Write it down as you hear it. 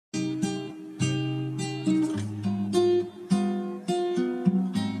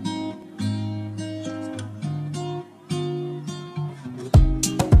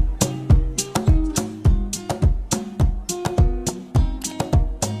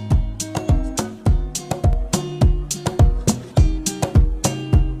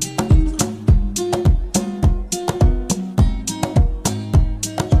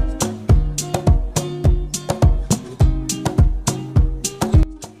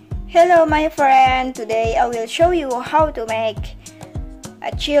Hello my friend, today I will show you how to make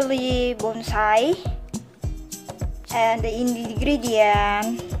a chili bonsai, and the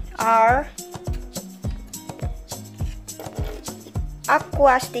ingredients are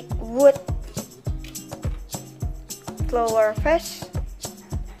aquascape wood, flower vase,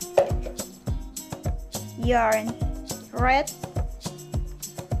 yarn red,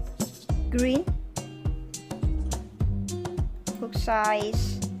 green, hook size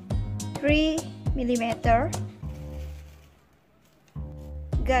 3mm,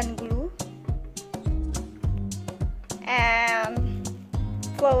 gun glue, and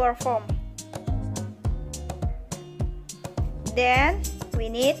flower foam. Then we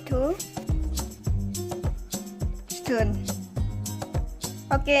need to stone.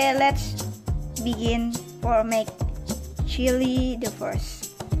 Okay, let's begin for make chili the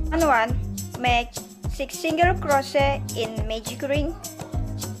first. One, make 6 single crochet in magic ring.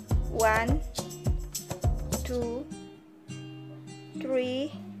 1, 2,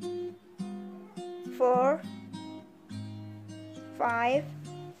 3, 4, 5,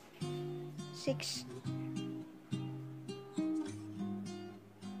 6.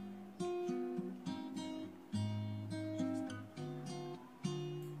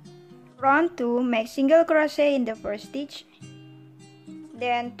 Round 2, make single crochet in the first stitch,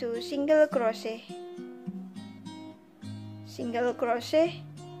 then 2 single crochet, single crochet,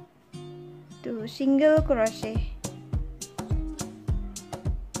 2 single crochet,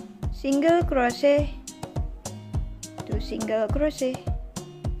 single crochet, 2 single crochet.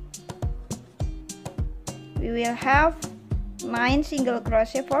 We will have 9 single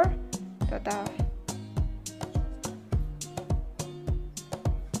crochet for total.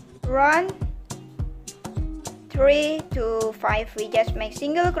 Run 3 to 5, we just make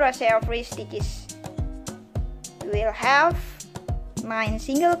single crochet every stitches. We will have 9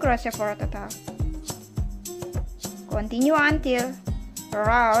 single crochet for total. Continue until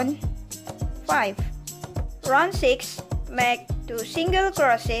round 5. Round 6, make 2 single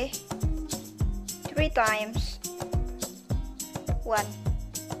crochet 3 times. 1,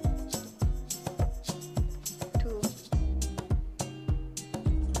 2,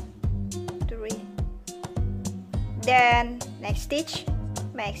 3. Then next stitch,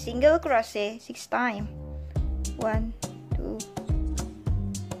 make single crochet 6 times. 1, 2,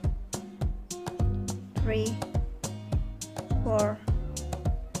 3, 4,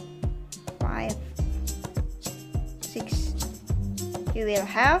 5, 6. You will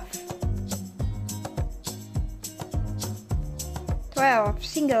have 12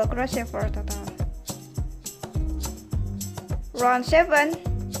 single crochet for total. Round 7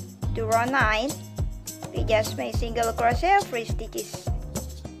 to round 9, we just make single crochet 3 stitches.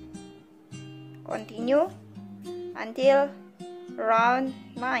 Continue until round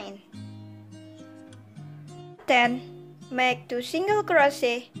 9. 10, make 2 single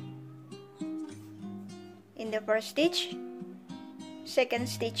crochet in the first stitch, second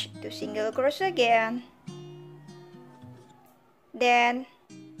stitch 2 single crochet again, then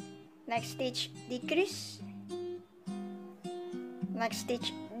next stitch decrease, next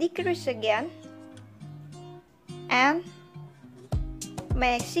stitch decrease again, and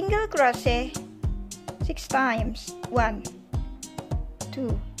make single crochet 6 times. 1,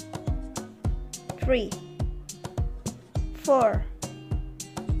 2, 3, 4,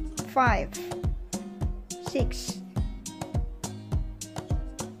 5, 6.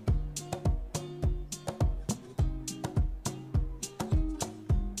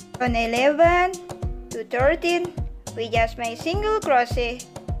 On 11 to 13, we just make single crochet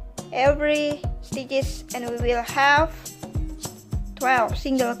every stitches, and we will have 12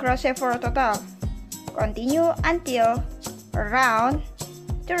 single crochet for total. Continue until round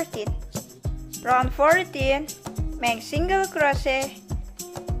 13. Round 14, make single crochet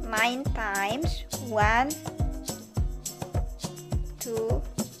 9 times. 1, 2,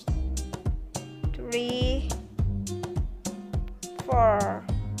 3, 4,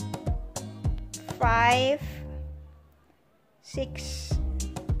 5, 6,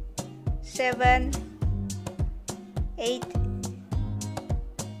 7, 8,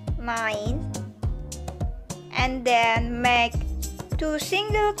 9, and then make 2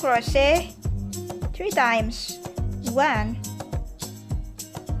 single crochet 3 times. 1,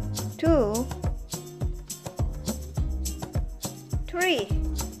 2, 3.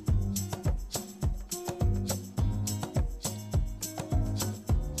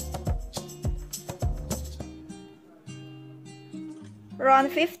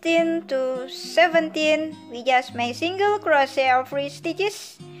 Round 15 to 17, we just make single crochet every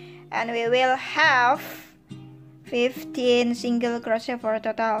stitches, and we will have 15 single crochet for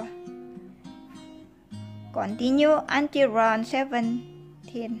total. Continue until round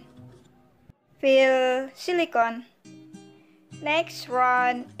 17. Fill silicone. Next,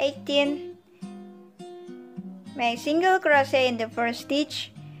 round 18. Make single crochet in the first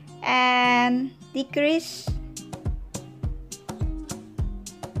stitch and decrease,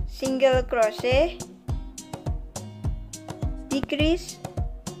 single crochet, decrease.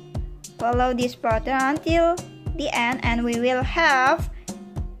 Follow this pattern until the end and we will have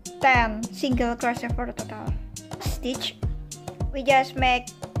 10 single crochet for the total. Stitch, we just make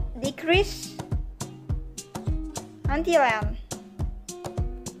decrease until end.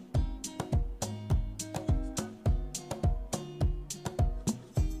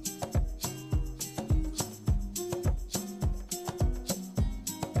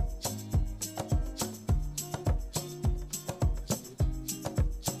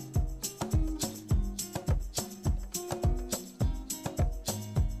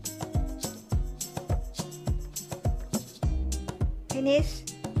 Finish,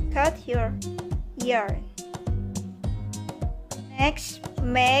 cut your yarn. Next,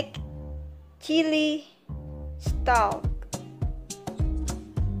 make chili stalk.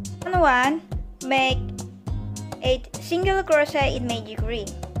 On one, make 8 single crochet in magic ring.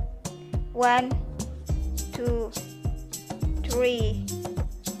 1, 2, 3,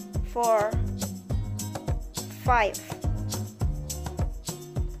 4, 5,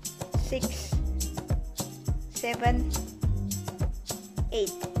 6, 7, 8.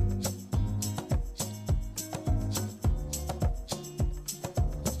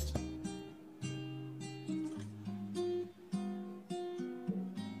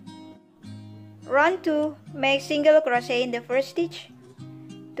 Round 2, make single crochet in the first stitch,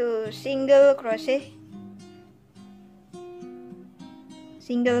 2 single crochet,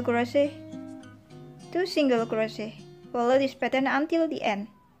 single crochet, 2 single crochet. Follow this pattern until the end.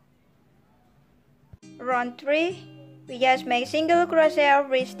 Round 3, we just make single crochet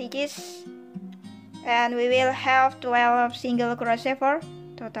every stitches and we will have 12 single crochet for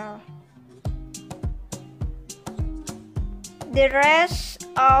total. The rest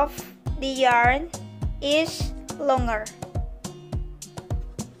of the yarn is longer.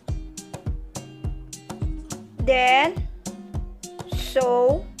 Then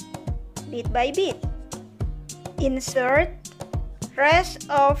sew bit by bit. Insert rest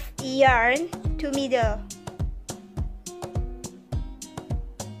of yarn to middle.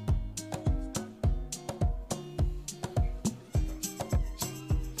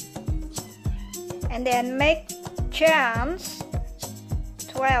 And then make chains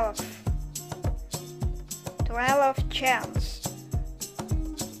 12 chains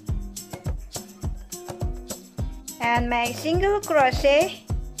and make single crochet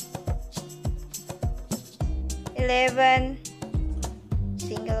 11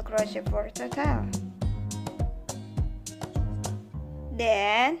 single crochet for total.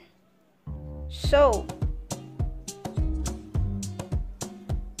 Then sew.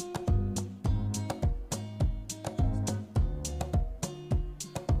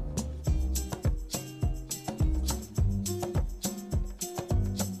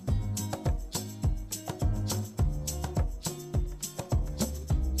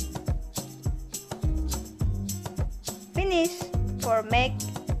 Finish for make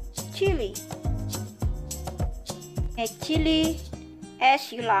chili. Make chili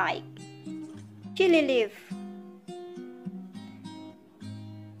as you like. Chili leaf.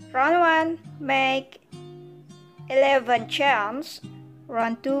 Round 1, make 11 chains.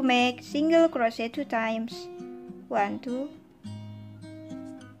 Round 2, make single crochet 2 times. 1, 2.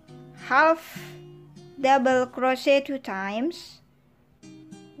 Half double crochet 2 times.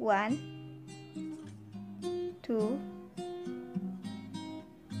 1, 2.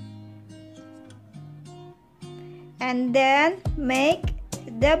 And then make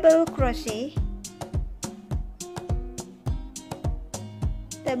double crochet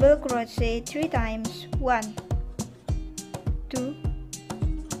 3 times. 1, 2,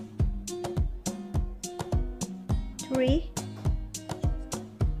 3.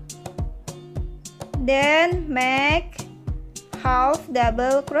 Then make half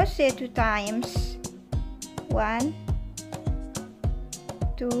double crochet 2 times. 1,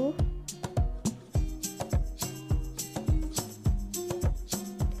 2,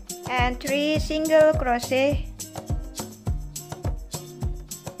 and 3 single crochet.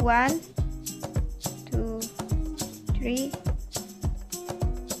 1, 2, 3.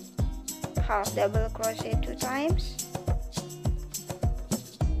 Half double crochet 2 times.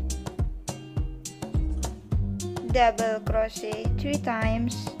 Double crochet 3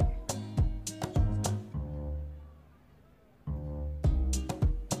 times.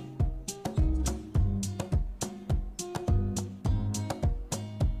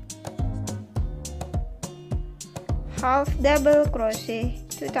 half double crochet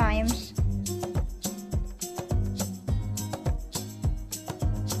 2 times,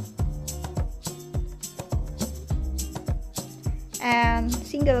 and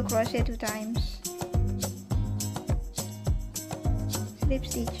single crochet 2 times, slip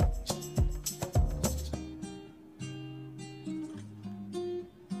stitch,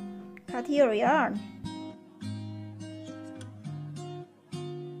 cut your yarn.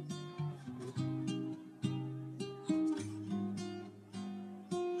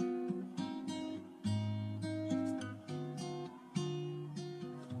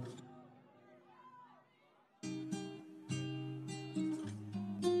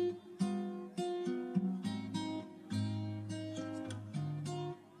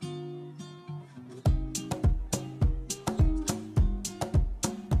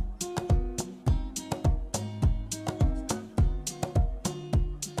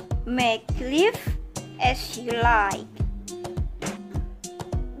 Make leaf as you like.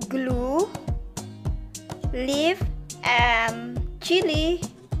 Glue leaf and chili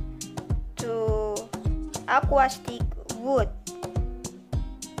to aquascape wood.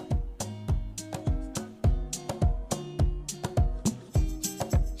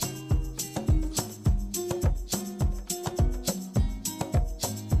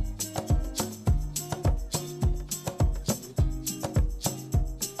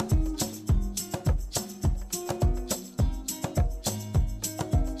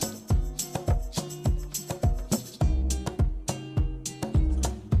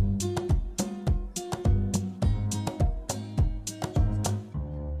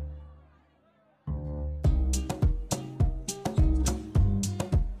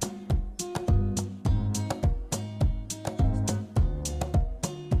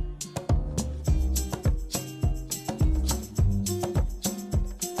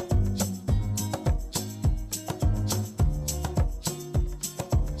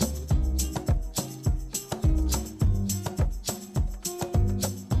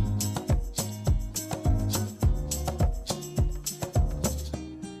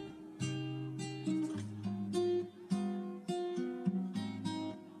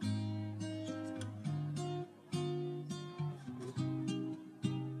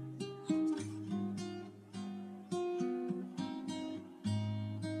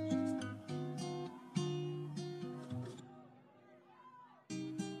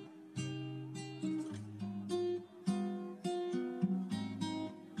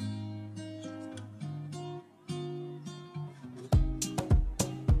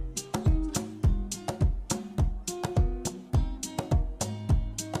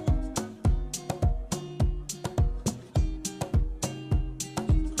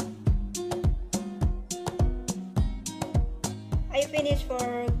 I finish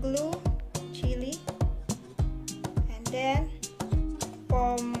for glue, chili, and then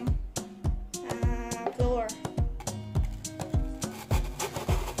foam flour.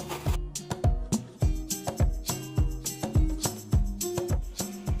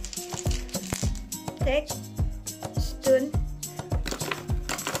 Take stone.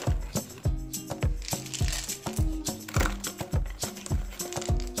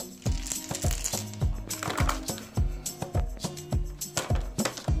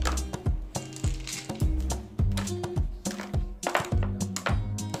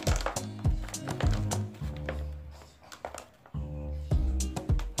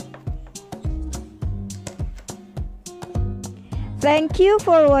 Thank you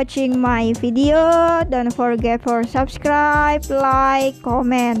for watching my video. Don't forget for subscribe, like,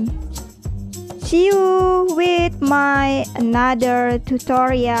 comment. See you with my another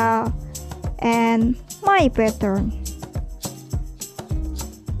tutorial and my pattern.